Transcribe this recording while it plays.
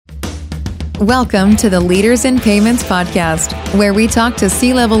Welcome to the Leaders in Payments podcast, where we talk to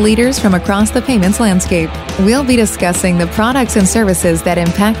C-level leaders from across the payments landscape. We'll be discussing the products and services that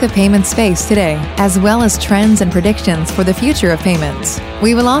impact the payment space today, as well as trends and predictions for the future of payments.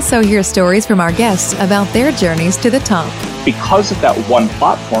 We will also hear stories from our guests about their journeys to the top. Because of that one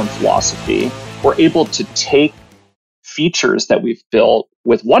platform philosophy, we're able to take features that we've built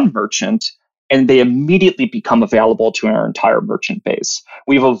with one merchant and they immediately become available to our entire merchant base.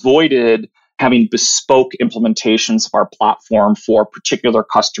 We've avoided having bespoke implementations of our platform for particular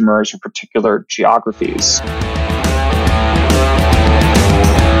customers or particular geographies.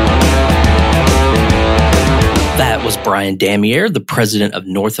 That was Brian Damier, the president of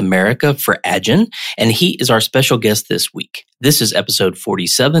North America for Adyen, and he is our special guest this week. This is episode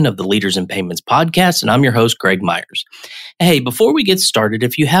 47 of the Leaders in Payments podcast, and I'm your host, Greg Myers. Hey, before we get started,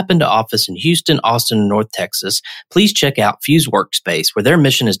 if you happen to office in Houston, Austin, and North Texas, please check out Fuse Workspace, where their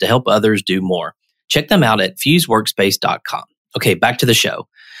mission is to help others do more. Check them out at fuseworkspace.com. Okay, back to the show.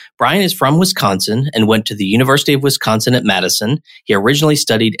 Brian is from Wisconsin and went to the University of Wisconsin at Madison. He originally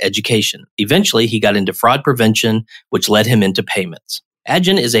studied education. Eventually, he got into fraud prevention, which led him into payments.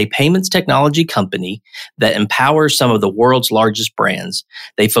 Adyen is a payments technology company that empowers some of the world's largest brands.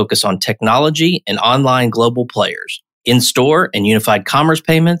 They focus on technology and online global players, in-store and unified commerce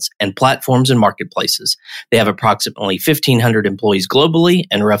payments, and platforms and marketplaces. They have approximately 1,500 employees globally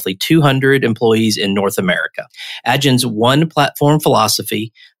and roughly 200 employees in North America. Adyen's one platform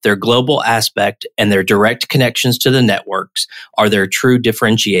philosophy, their global aspect, and their direct connections to the networks are their true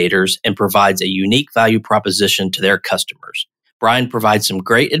differentiators and provides a unique value proposition to their customers. Brian provides some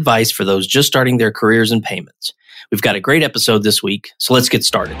great advice for those just starting their careers in payments. We've got a great episode this week, so let's get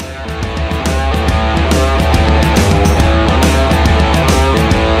started.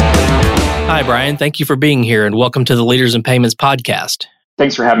 Hi, Brian. Thank you for being here and welcome to the Leaders in Payments podcast.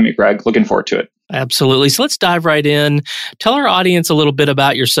 Thanks for having me, Greg. Looking forward to it. Absolutely. So let's dive right in. Tell our audience a little bit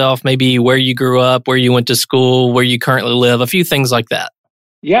about yourself, maybe where you grew up, where you went to school, where you currently live, a few things like that.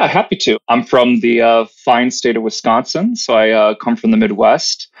 Yeah, happy to. I'm from the fine state of Wisconsin, so I come from the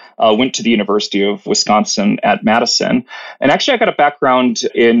Midwest. Went to the University of Wisconsin at Madison. And actually, I got a background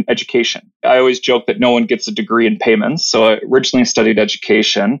in education. I always joke that no one gets a degree in payments. So I originally studied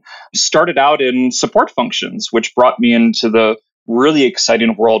education, started out in support functions, which brought me into the really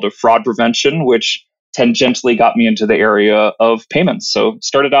exciting world of fraud prevention, which tangentially got me into the area of payments. So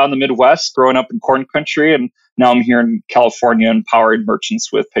started out in the Midwest, growing up in corn country, and now I'm here in California empowering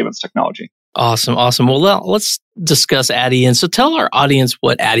merchants with payments technology. Awesome. Well, let's discuss Adyen. So tell our audience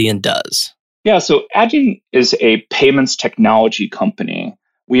what Adyen does. Yeah, so Adyen is a payments technology company.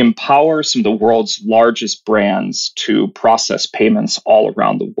 We empower some of the world's largest brands to process payments all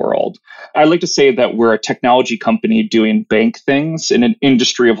around the world. I like to say that we're a technology company doing bank things in an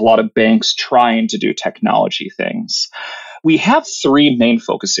industry of a lot of banks trying to do technology things. We have three main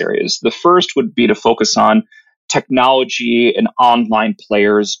focus areas. The first would be to focus on technology and online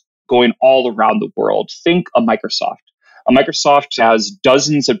players going all around the world. Think a Microsoft. A Microsoft has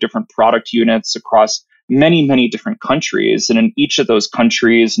dozens of different product units across many, many different countries. And in each of those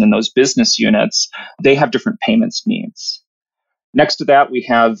countries and in those business units, they have different payments needs. Next to that, we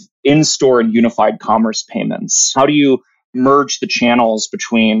have in-store and unified commerce payments. How do you merge the channels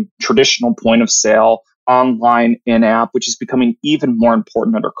between traditional point of sale, online, in-app, which is becoming even more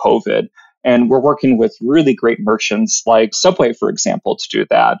important under COVID? And we're working with really great merchants like Subway, for example, to do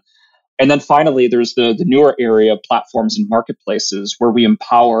that. And then finally, there's the newer area of platforms and marketplaces where we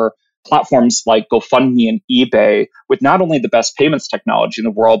empower platforms like GoFundMe and eBay with not only the best payments technology in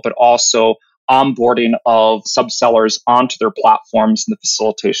the world, but also onboarding of subsellers onto their platforms and the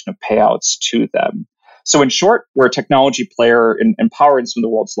facilitation of payouts to them. So in short, we're a technology player in empowering some of the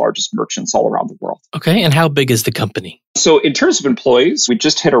world's largest merchants all around the world. Okay, and how big is the company? So in terms of employees, we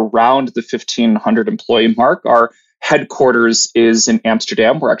just hit around the 1,500 employee mark. Our headquarters is in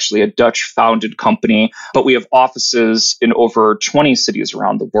Amsterdam. We're actually a Dutch-founded company, but we have offices in over 20 cities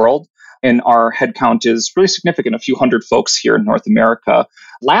around the world. And our headcount is really significant, a few hundred folks here in North America.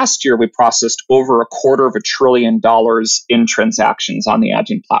 Last year, we processed over $250 billion in transactions on the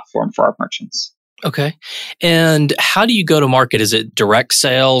Adyen platform for our merchants. Okay. And how do you go to market? Is it direct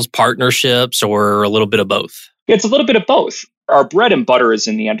sales, partnerships, or a little bit of both? It's a little bit of both. Our bread and butter is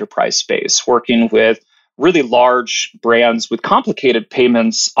in the enterprise space, working with really large brands with complicated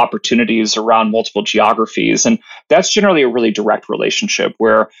payments opportunities around multiple geographies. And that's generally a really direct relationship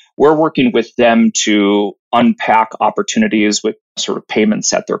where we're working with them to unpack opportunities with sort of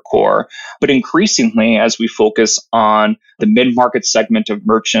payments at their core. But increasingly, as we focus on the mid-market segment of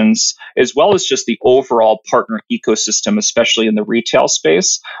merchants, as well as just the overall partner ecosystem, especially in the retail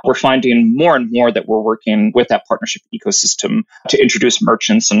space, we're finding more and more that we're working with that partnership ecosystem to introduce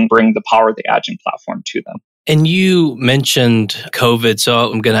merchants and bring the power of the Adyen platform to them. And you mentioned COVID,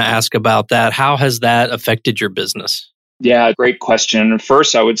 so I'm going to ask about that. How has that affected your business? Yeah, great question.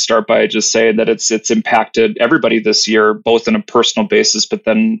 First, I would start by just saying that it's impacted everybody this year, both on a personal basis, but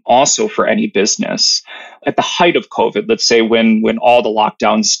then also for any business. At the height of COVID, let's say when all the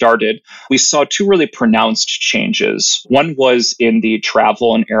lockdowns started, we saw two really pronounced changes. One was in the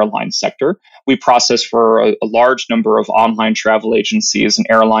travel and airline sector. We processed for a large number of online travel agencies and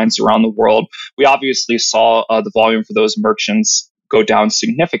airlines around the world. We obviously saw the volume for those merchants go down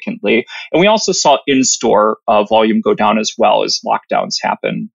significantly. And we also saw in-store volume go down as well as lockdowns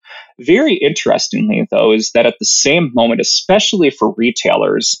happen. Very interestingly, though, is that at the same moment, especially for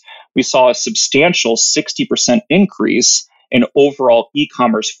retailers, we saw a substantial 60% increase in overall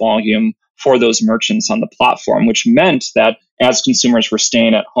e-commerce volume for those merchants on the platform, which meant that as consumers were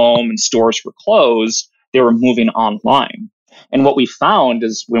staying at home and stores were closed, they were moving online. And what we found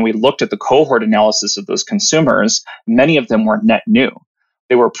is when we looked at the cohort analysis of those consumers, many of them were net new.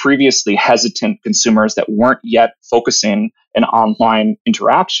 They were previously hesitant consumers that weren't yet focusing in online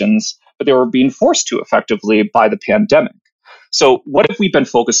interactions, but they were being forced to effectively by the pandemic. So what have we been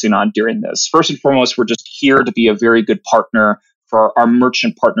focusing on during this? First and foremost, we're just here to be a very good partner for our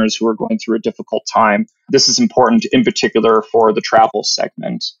merchant partners who are going through a difficult time. This is important in particular for the travel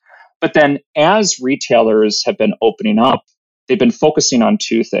segment. But then as retailers have been opening up, they've been focusing on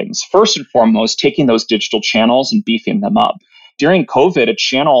two things. First and foremost, taking those digital channels and beefing them up. During COVID, a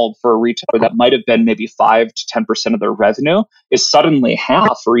channel for a retailer that might have been maybe 5 to 10% of their revenue is suddenly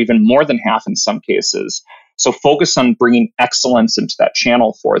half or even more than half in some cases. So focus on bringing excellence into that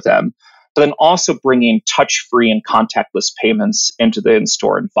channel for them, but then also bringing touch-free and contactless payments into the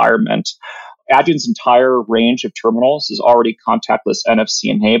in-store environment. Adyen's entire range of terminals is already contactless NFC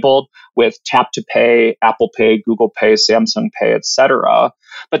enabled with Tap to Pay, Apple Pay, Google Pay, Samsung Pay, etc.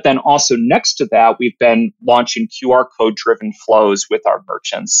 But then also next to that, we've been launching QR code driven flows with our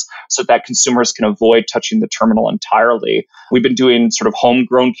merchants so that consumers can avoid touching the terminal entirely. We've been doing sort of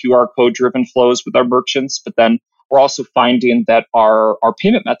homegrown QR code driven flows with our merchants, but then we're also finding that our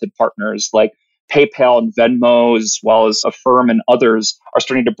payment method partners like PayPal and Venmo, as well as Affirm and others, are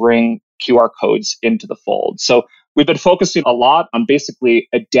starting to bring QR codes into the fold. So we've been focusing a lot on basically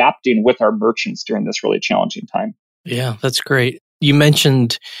adapting with our merchants during this really challenging time. Yeah, that's great. You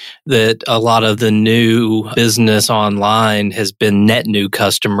mentioned that a lot of the new business online has been net new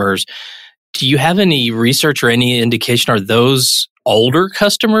customers. Do you have any research or any indication, are those older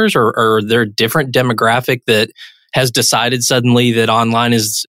customers or are there a different demographic that has decided suddenly that online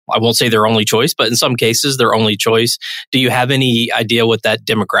is, I won't say their only choice, but in some cases, their only choice? Do you have any idea what that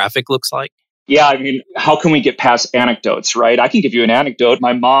demographic looks like? Yeah, I mean, how can we get past anecdotes, right? I can give you an anecdote.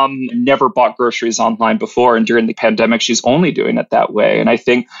 My mom never bought groceries online before, and during the pandemic, she's only doing it that way. And I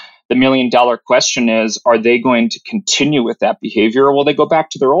think the $1 million question is, are they going to continue with that behavior or will they go back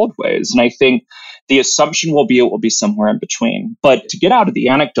to their old ways? And I think the assumption will be it will be somewhere in between. But to get out of the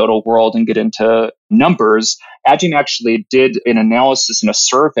anecdotal world and get into numbers, Adyen actually did an analysis and a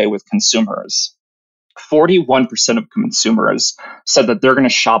survey with consumers. 41% of consumers said that they're going to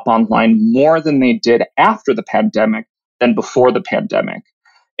shop online more than they did after the pandemic than before the pandemic.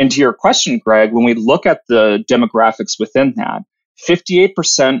 And to your question, Greg, when we look at the demographics within that,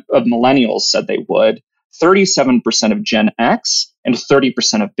 58% of millennials said they would, 37% of Gen X, and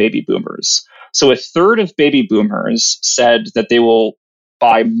 30% of baby boomers. So a third of baby boomers said that they will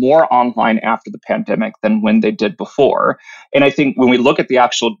buy more online after the pandemic than when they did before. And I think when we look at the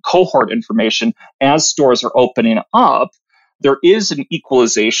actual cohort information, as stores are opening up, there is an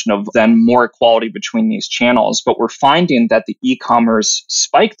equalization of then more equality between these channels, but we're finding that the e-commerce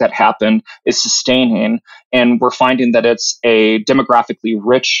spike that happened is sustaining, and we're finding that it's a demographically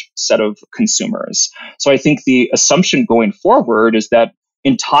rich set of consumers. So I think the assumption going forward is that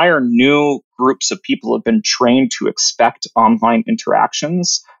entire new groups of people have been trained to expect online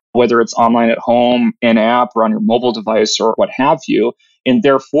interactions, whether it's online at home, in-app, or on your mobile device, or what have you, and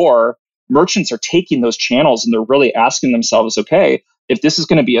therefore merchants are taking those channels and they're really asking themselves, okay, if this is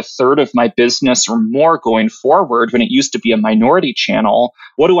going to be a third of my business or more going forward when it used to be a minority channel,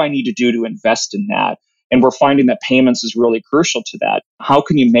 what do I need to do to invest in that? And we're finding that payments is really crucial to that. How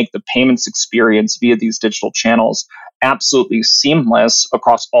can you make the payments experience via these digital channels absolutely seamless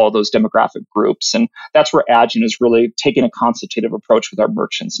across all those demographic groups? And that's where Adyen is really taking a consultative approach with our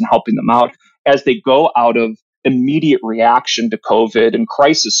merchants and helping them out as they go out of immediate reaction to COVID and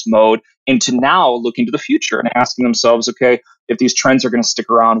crisis mode into now looking to the future and asking themselves, okay, if these trends are going to stick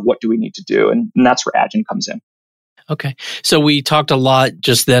around, what do we need to do? And that's where Adyen comes in. Okay. So we talked a lot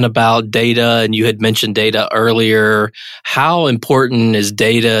just then about data, and you had mentioned data earlier. How important is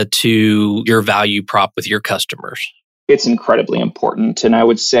data to your value prop with your customers? It's incredibly important. And I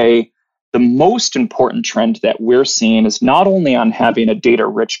would say the most important trend that we're seeing is not only on having a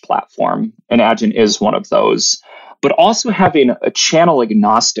data-rich platform, and Adyen is one of those, but also having a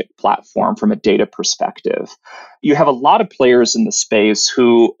channel-agnostic platform from a data perspective. You have a lot of players in the space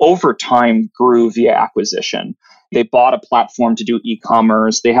who, over time, grew via acquisition. They bought a platform to do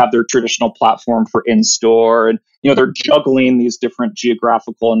e-commerce. They have their traditional platform for in-store, and they're juggling these different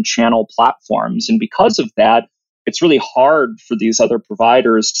geographical and channel platforms. And because of that, it's really hard for these other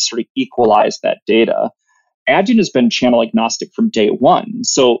providers to sort of equalize that data. Adyen has been channel agnostic from day one.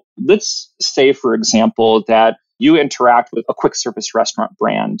 So let's say, for example, that you interact with a quick service restaurant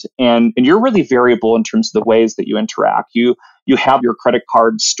brand, and you're really variable in terms of the ways that you interact. You have your credit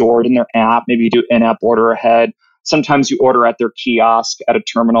card stored in their app. Maybe you do in-app order ahead. Sometimes you order at their kiosk at a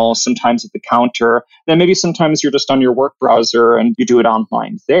terminal, sometimes at the counter. Then maybe sometimes you're just on your work browser and you do it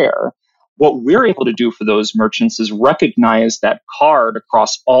online there. What we're able to do for those merchants is recognize that card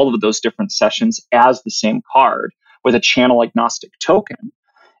across all of those different sessions as the same card with a channel agnostic token.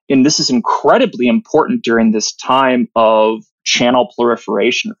 And this is incredibly important during this time of channel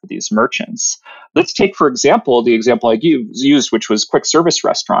proliferation for these merchants. Let's take, for example, the example I used, which was quick service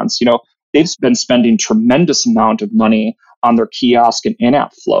restaurants. They've been spending tremendous amount of money on their kiosk and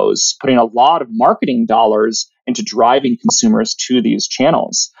in-app flows, putting a lot of marketing dollars into driving consumers to these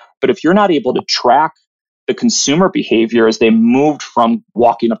channels. But if you're not able to track the consumer behavior as they moved from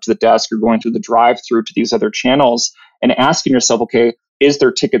walking up to the desk or going through the drive-through to these other channels and asking yourself, okay, is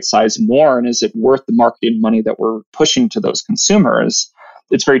their ticket size more and is it worth the marketing money that we're pushing to those consumers?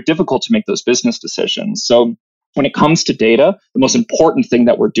 It's very difficult to make those business decisions. So when it comes to data, the most important thing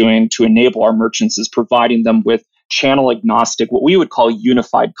that we're doing to enable our merchants is providing them with channel agnostic, what we would call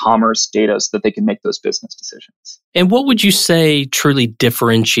unified commerce data so that they can make those business decisions. And what would you say truly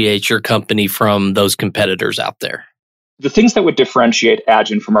differentiates your company from those competitors out there? The things that would differentiate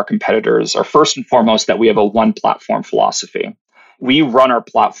Adyen from our competitors are first and foremost that we have a one platform philosophy. We run our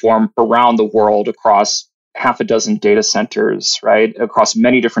platform around the world across half a dozen data centers, right, across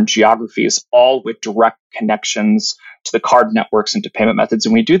many different geographies, all with direct connections to the card networks and to payment methods.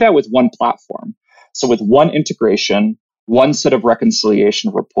 And we do that with one platform. So with one integration, one set of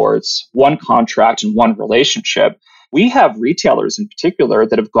reconciliation reports, one contract, and one relationship, we have retailers in particular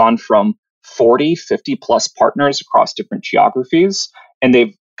that have gone from 40, 50 plus partners across different geographies, and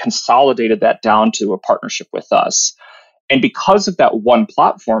they've consolidated that down to a partnership with us. And because of that one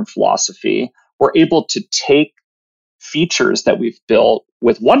platform philosophy, we're able to take features that we've built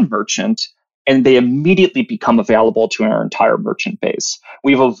with one merchant and they immediately become available to our entire merchant base.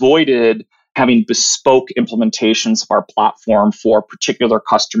 We've avoided having bespoke implementations of our platform for particular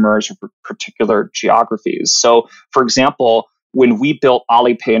customers or for particular geographies. So, for example, when we built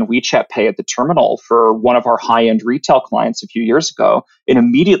Alipay and WeChat Pay at the terminal for one of our high-end retail clients a few years ago, it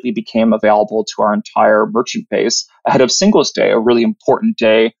immediately became available to our entire merchant base ahead of Singles Day, a really important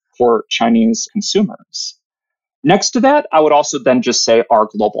day for Chinese consumers. Next to that, I would also then just say our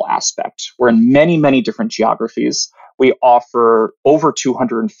global aspect. We're in many, many different geographies. We offer over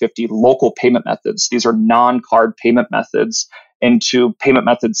 250 local payment methods. These are non-card payment methods into payment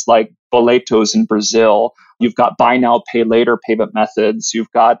methods like boletos in Brazil. You've got buy now, pay later payment methods.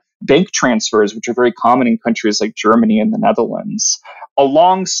 You've got bank transfers, which are very common in countries like Germany and the Netherlands,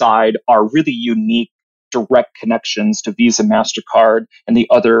 alongside our really unique direct connections to Visa, MasterCard, and the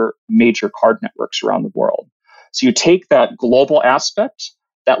other major card networks around the world. So you take that global aspect,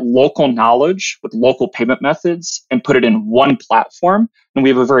 that local knowledge with local payment methods, and put it in one platform, and we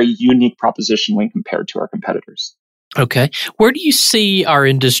have a very unique proposition when compared to our competitors. Okay. Where do you see our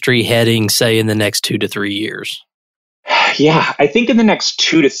industry heading, say, in the next 2 to 3 years? Yeah, I think in the next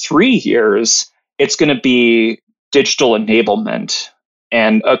 2 to 3 years, it's going to be digital enablement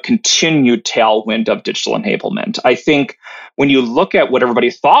and a continued tailwind of digital enablement. I think when you look at what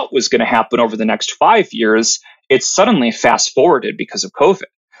everybody thought was going to happen over the next 5 years, it's suddenly fast forwarded because of COVID,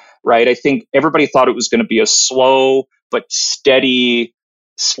 right? I think everybody thought it was going to be a slow but steady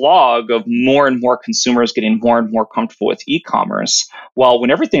slog of more and more consumers getting more and more comfortable with e-commerce. Well, when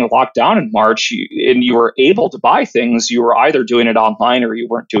everything locked down in March and you were able to buy things, you were either doing it online or you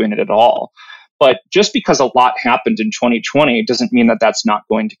weren't doing it at all. But just because a lot happened in 2020 doesn't mean that that's not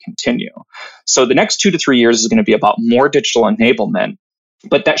going to continue. So the next 2 to 3 years is going to be about more digital enablement,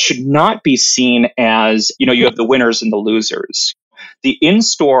 But that should not be seen as, you have the winners and the losers. The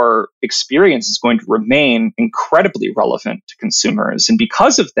in-store experience is going to remain incredibly relevant to consumers. And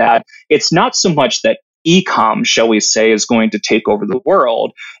because of that, it's not so much that e-com, shall we say, is going to take over the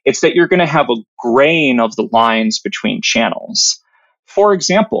world. It's that you're going to have a graying of the lines between channels. For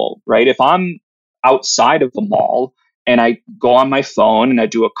example, right, if I'm outside of the mall and I go on my phone and I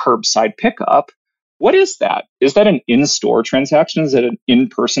do a curbside pickup, what is that? Is that an in-store transaction? Is it an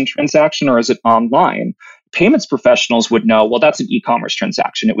in-person transaction, or is it online? Payments professionals would know, well, that's an e-commerce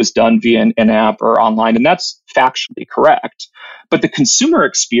transaction. It was done via an app or online, and that's factually correct. But the consumer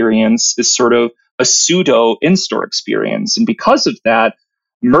experience is sort of a pseudo in-store experience. And because of that,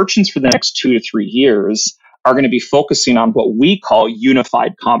 merchants for the next 2 to 3 years are going to be focusing on what we call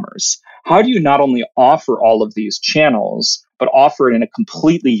unified commerce. How do you not only offer all of these channels, but offer it in a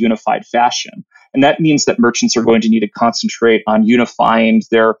completely unified fashion? And that means that merchants are going to need to concentrate on unifying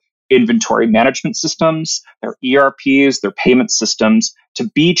their inventory management systems, their ERPs, their payment systems to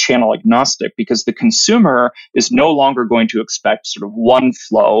be channel agnostic, because the consumer is no longer going to expect sort of one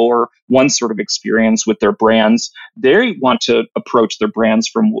flow or one sort of experience with their brands. They want to approach their brands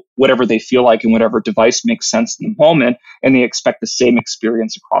from whatever they feel like and whatever device makes sense in the moment, and they expect the same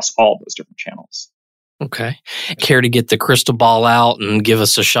experience across all those different channels. Okay. Care to get the crystal ball out and give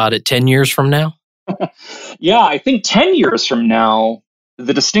us a shot at 10 years from now? Yeah, I think 10 years from now,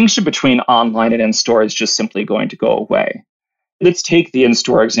 the distinction between online and in-store is just simply going to go away. Let's take the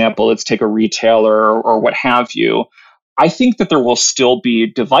in-store example. Let's take a retailer or what have you. I think that there will still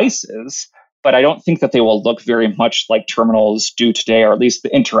be devices, but I don't think that they will look very much like terminals do today, or at least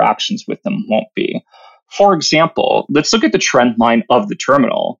the interactions with them won't be. For example, let's look at the trend line of the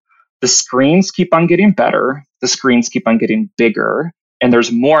terminal. The screens keep on getting better. The screens keep on getting bigger. And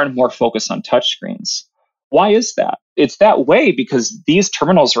there's more and more focus on touchscreens. Why is that? It's that way because these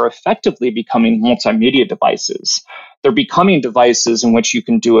terminals are effectively becoming multimedia devices. They're becoming devices in which you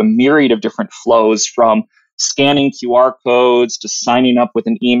can do a myriad of different flows, from scanning QR codes to signing up with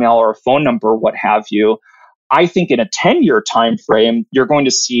an email or a phone number, what have you. I think in a 10-year time frame, you're going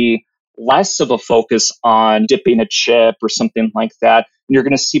to see less of a focus on dipping a chip or something like that. And you're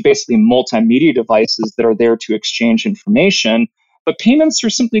going to see basically multimedia devices that are there to exchange information. But payments are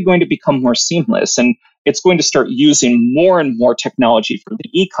simply going to become more seamless, and it's going to start using more and more technology from the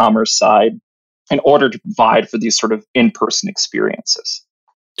e-commerce side in order to provide for these sort of in-person experiences.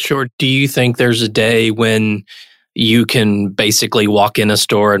 Sure. Do you think there's a day when you can basically walk in a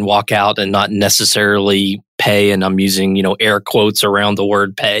store and walk out and not necessarily pay? And I'm using, air quotes around the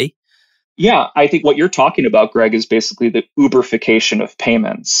word pay. Yeah, I think what you're talking about, Greg, is basically the Uberification of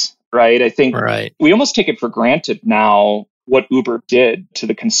payments, right? I think we almost take it for granted now what Uber did to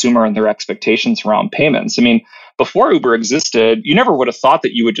the consumer and their expectations around payments. I mean, before Uber existed, you never would have thought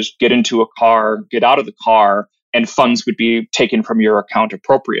that you would just get into a car, get out of the car, and funds would be taken from your account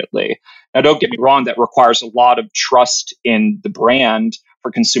appropriately. Now, don't get me wrong, that requires a lot of trust in the brand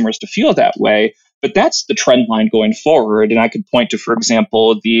for consumers to feel that way. But that's the trend line going forward. And I could point to, for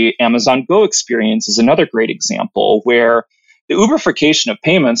example, the Amazon Go experience is another great example where the Uberification of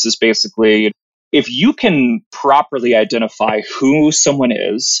payments is basically, if you can properly identify who someone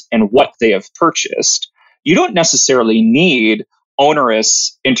is and what they have purchased, you don't necessarily need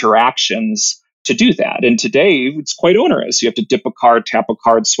onerous interactions to do that. And today, it's quite onerous. You have to dip a card, tap a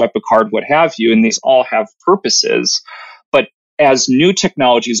card, swipe a card, what have you, and these all have purposes. But as new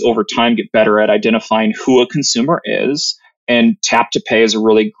technologies over time get better at identifying who a consumer is, and tap to pay is a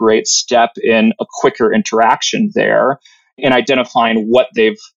really great step in a quicker interaction there, and identifying what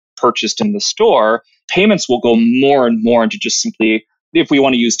they've purchased in the store, payments will go more and more into just simply, if we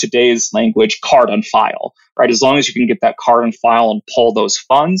want to use today's language, card on file, right? As long as you can get that card on file and pull those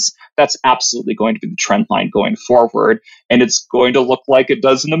funds, that's absolutely going to be the trend line going forward. And it's going to look like it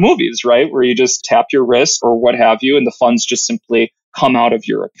does in the movies, right? Where you just tap your wrist or what have you, and the funds just simply come out of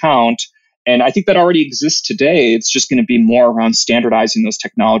your account. And I think that already exists today. It's just going to be more around standardizing those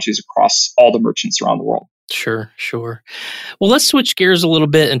technologies across all the merchants around the world. Sure. Well, let's switch gears a little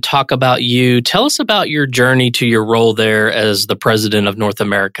bit and talk about you. Tell us about your journey to your role there as the president of North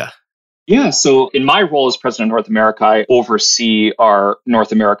America. Yeah, so in my role as president of North America, I oversee our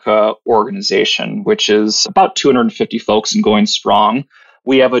North America organization, which is about 250 folks and going strong.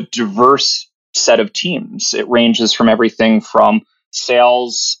 We have a diverse set of teams. It ranges from everything from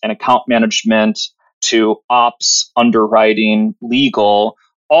sales and account management to ops, underwriting, legal,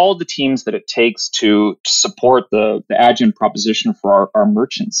 all the teams that it takes to support the Adyen proposition for our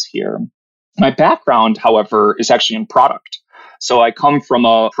merchants here. My background, however, is actually in product. So I come from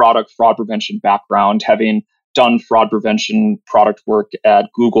a product fraud prevention background, having done fraud prevention product work at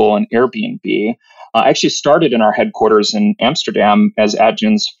Google and Airbnb. I actually started in our headquarters in Amsterdam as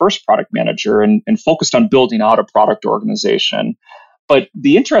Adyen's first product manager and focused on building out a product organization. But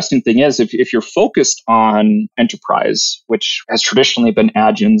the interesting thing is, if you're focused on enterprise, which has traditionally been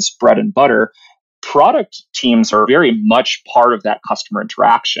Adyen's bread and butter, product teams are very much part of that customer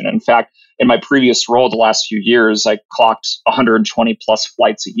interaction. In fact, in my previous role the last few years, I clocked 120 plus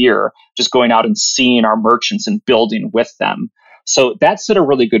flights a year, just going out and seeing our merchants and building with them. So that set a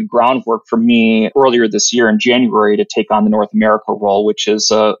really good groundwork for me earlier this year in January to take on the North America role, which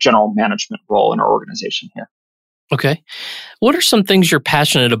is a general management role in our organization here. Okay. What are some things you're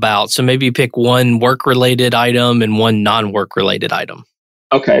passionate about? So maybe pick one work-related item and one non-work-related item.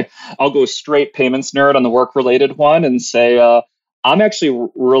 Okay. I'll go straight payments nerd on the work-related one and say I'm actually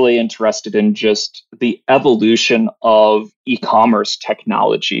really interested in just the evolution of e-commerce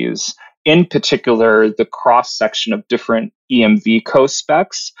technologies, in particular, the cross-section of different EMV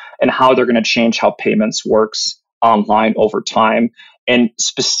co-specs and how they're going to change how payments works online over time. And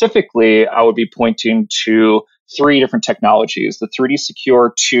specifically, I would be pointing to 3 different technologies: the 3D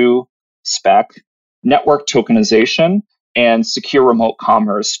Secure 2 spec, network tokenization, and secure remote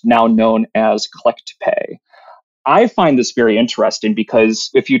commerce, now known as Click to Pay. I find this very interesting because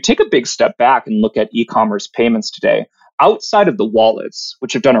if you take a big step back and look at e-commerce payments today, outside of the wallets,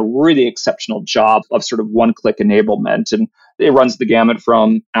 which have done a really exceptional job of sort of one-click enablement, and it runs the gamut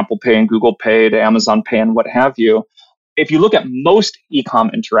from Apple Pay and Google Pay to Amazon Pay and what have you, if you look at most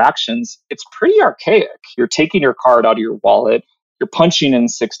e-com interactions, it's pretty archaic. You're taking your card out of your wallet, you're punching in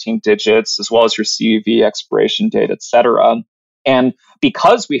 16 digits, as well as your CVV expiration date, et cetera. And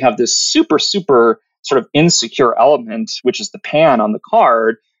because we have this super sort of insecure element, which is the PAN on the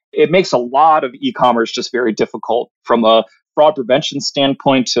card, it makes a lot of e-commerce just very difficult from a fraud prevention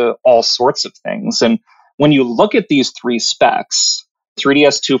standpoint to all sorts of things. And when you look at these 3 specs,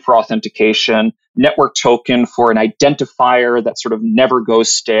 3DS2 for authentication, network token for an identifier that sort of never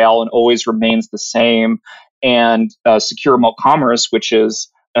goes stale and always remains the same, and secure remote commerce, which is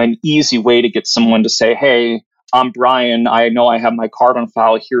an easy way to get someone to say, hey, I'm Brian, I know I have my card on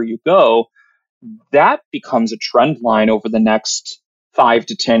file, here you go. That becomes a trend line over the next 5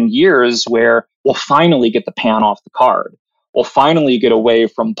 to 10 years where we'll finally get the PAN off the card. We'll finally get away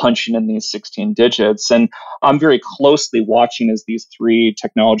from punching in these 16 digits. And I'm very closely watching as these 3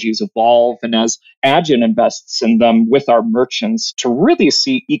 technologies evolve and as Adyen invests in them with our merchants to really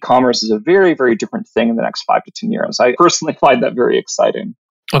see e-commerce as a very, very different thing in the next 5 to 10 years. I personally find that very exciting.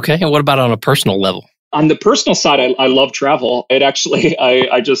 Okay. And what about on a personal level? On the personal side, I love travel. It actually,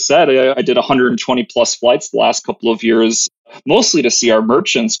 I just said, I did 120 plus flights the last couple of years, mostly to see our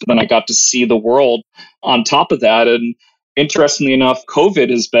merchants, but then I got to see the world on top of that. And interestingly enough, COVID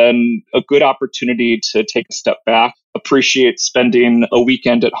has been a good opportunity to take a step back, appreciate spending a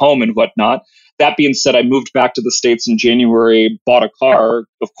weekend at home and whatnot. That being said, I moved back to the States in January, bought a car,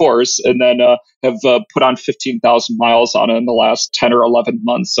 of course, and then have put on 15,000 miles on it in the last 10 or 11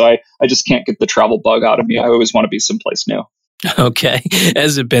 months. So I just can't get the travel bug out of me. I always want to be someplace new. Okay.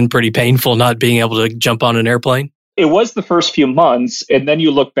 Has it been pretty painful not being able to jump on an airplane? It was the first few months, and then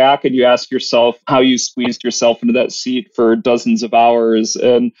you look back and you ask yourself how you squeezed yourself into that seat for dozens of hours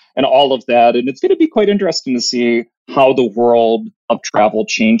and all of that. And it's going to be quite interesting to see how the world of travel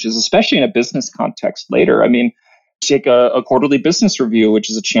changes, especially in a business context later. I mean, take a quarterly business review, which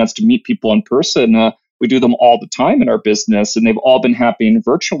is a chance to meet people in person. We do them all the time in our business, and they've all been happening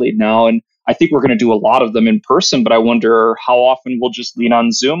virtually now. And I think we're going to do a lot of them in person, but I wonder how often we'll just lean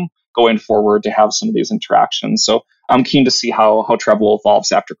on Zoom going forward to have some of these interactions. So I'm keen to see how travel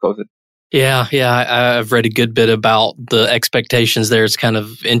evolves after COVID. Yeah. I've read a good bit about the expectations there. It's kind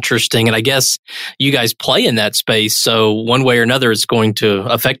of interesting. And I guess you guys play in that space. So one way or another, it's going to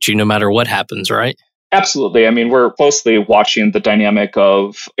affect you no matter what happens, right? Absolutely. I mean, we're closely watching the dynamic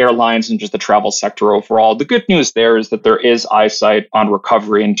of airlines and just the travel sector overall. The good news there is that there is eyesight on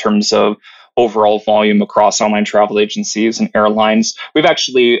recovery in terms of overall volume across online travel agencies and airlines. We've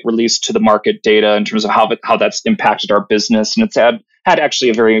actually released to the market data in terms of how that's impacted our business, and it's had actually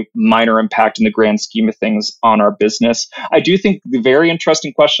a very minor impact in the grand scheme of things on our business. I do think the very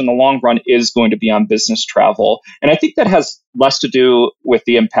interesting question in the long run is going to be on business travel. And I think that has less to do with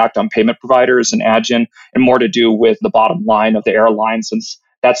the impact on payment providers and Adyen and more to do with the bottom line of the airline, since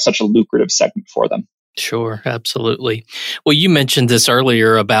that's such a lucrative segment for them. Sure, absolutely. Well, you mentioned this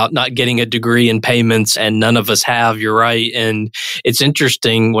earlier about not getting a degree in payments, and none of us have, you're right. And it's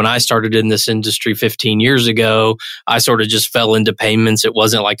interesting, when I started in this industry 15 years ago, I sort of just fell into payments. It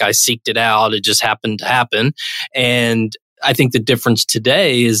wasn't like I seeked it out. It just happened to happen. And I think the difference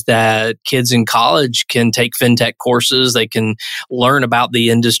today is that kids in college can take fintech courses. They can learn about the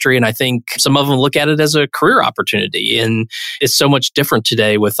industry. And I think some of them look at it as a career opportunity. And it's so much different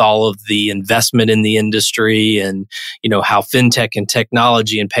today with all of the investment in the industry and, how fintech and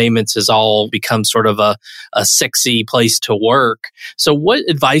technology and payments has all become sort of a sexy place to work. So what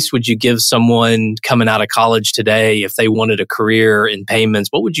advice would you give someone coming out of college today if they wanted a career in payments?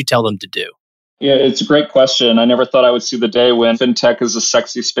 What would you tell them to do? Yeah, it's a great question. I never thought I would see the day when fintech is a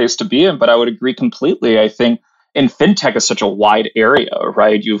sexy space to be in, but I would agree completely. I think in fintech is such a wide area,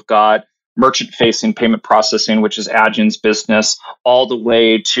 right? You've got merchant-facing payment processing, which is Adyen's business, all the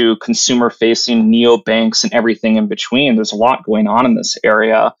way to consumer-facing neobanks and everything in between. There's a lot going on in this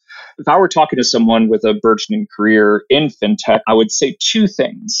area. If I were talking to someone with a burgeoning career in fintech, I would say two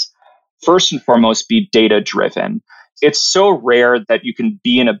things. First and foremost, be data-driven. It's so rare that you can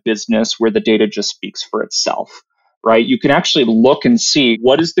be in a business where the data just speaks for itself, right? You can actually look and see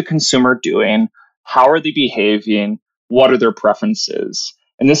what is the consumer doing, how are they behaving, what are their preferences.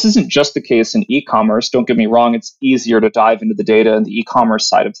 And this isn't just the case in e-commerce. Don't get me wrong, it's easier to dive into the data and the e-commerce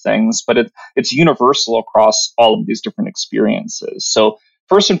side of things, but it's universal across all of these different experiences. So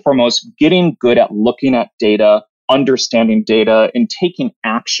first and foremost, getting good at looking at data, understanding data, and taking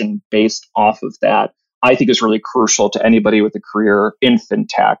action based off of that, I think is really crucial to anybody with a career in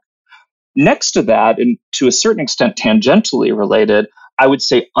fintech. Next to that, and to a certain extent tangentially related, I would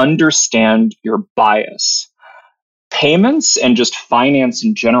say understand your bias. Payments and just finance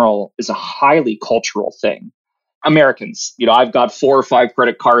in general is a highly cultural thing. Americans, I've got 4 or 5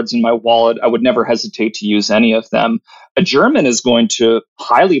 credit cards in my wallet. I would never hesitate to use any of them. A German is going to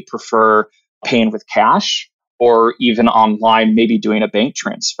highly prefer paying with cash or even online, maybe doing a bank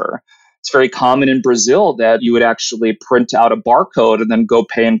transfer. It's very common in Brazil that you would actually print out a barcode and then go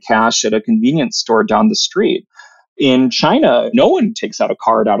pay in cash at a convenience store down the street. In China, no one takes out a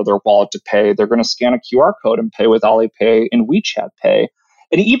card out of their wallet to pay. They're going to scan a QR code and pay with Alipay and WeChat Pay.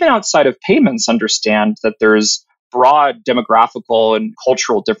 And even outside of payments, understand that there's broad demographical and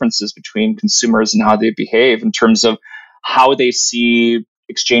cultural differences between consumers and how they behave in terms of how they see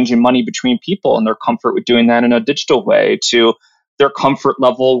exchanging money between people and their comfort with doing that in a digital way, to their comfort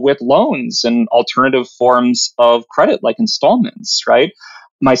level with loans and alternative forms of credit like installments, right?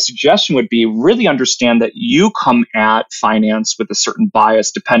 My suggestion would be really understand that you come at finance with a certain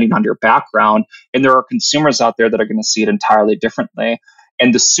bias depending on your background, and there are consumers out there that are going to see it entirely differently.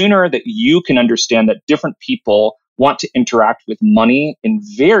 And the sooner that you can understand that different people want to interact with money in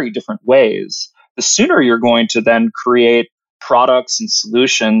very different ways, the sooner you're going to then create products and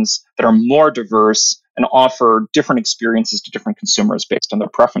solutions that are more diverse and offer different experiences to different consumers based on their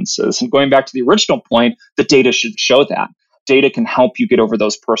preferences. And going back to the original point, the data should show that. Data can help you get over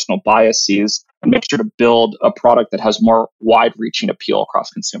those personal biases and make sure to build a product that has more wide-reaching appeal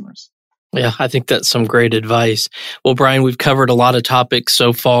across consumers. Yeah, I think that's some great advice. Well, Brian, we've covered a lot of topics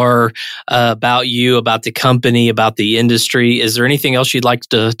so far about you, about the company, about the industry. Is there anything else you'd like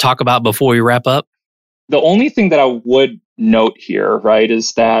to talk about before we wrap up? The only thing that I would note here, right,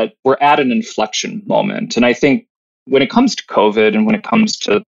 is that we're at an inflection moment. And I think when it comes to COVID and when it comes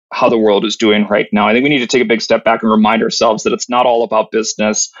to how the world is doing right now, I think we need to take a big step back and remind ourselves that it's not all about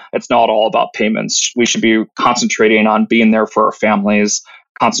business. It's not all about payments. We should be concentrating on being there for our families,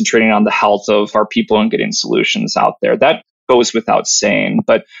 concentrating on the health of our people and getting solutions out there. That goes without saying.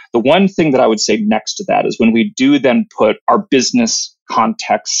 But the one thing that I would say next to that is when we do then put our business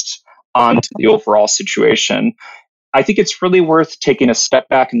context onto the overall situation, I think it's really worth taking a step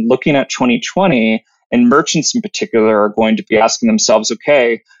back and looking at 2020, and merchants in particular are going to be asking themselves,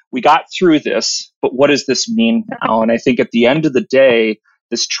 okay, we got through this, but what does this mean now? And I think at the end of the day,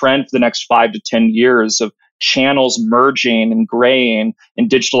 this trend for the next 5 to 10 years of channels merging and graying and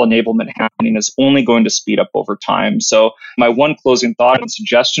digital enablement happening is only going to speed up over time. So my one closing thought and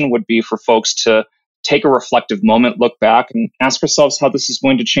suggestion would be for folks to take a reflective moment, look back, and ask ourselves how this is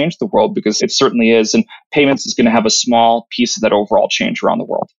going to change the world, because it certainly is. And payments is going to have a small piece of that overall change around the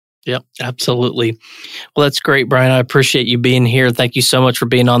world. Yep, absolutely. Well, that's great, Brian. I appreciate you being here. Thank you so much for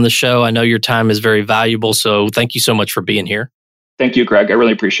being on the show. I know your time is very valuable, so thank you so much for being here. Thank you, Greg. I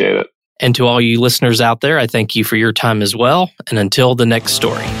really appreciate it. And to all you listeners out there, I thank you for your time as well. And until the next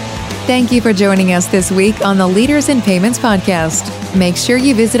story. Thank you for joining us this week on the Leaders in Payments podcast. Make sure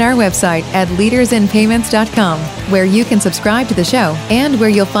you visit our website at leadersinpayments.com, where you can subscribe to the show and where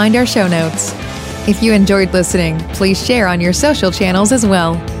you'll find our show notes. If you enjoyed listening, please share on your social channels as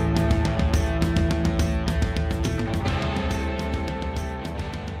well.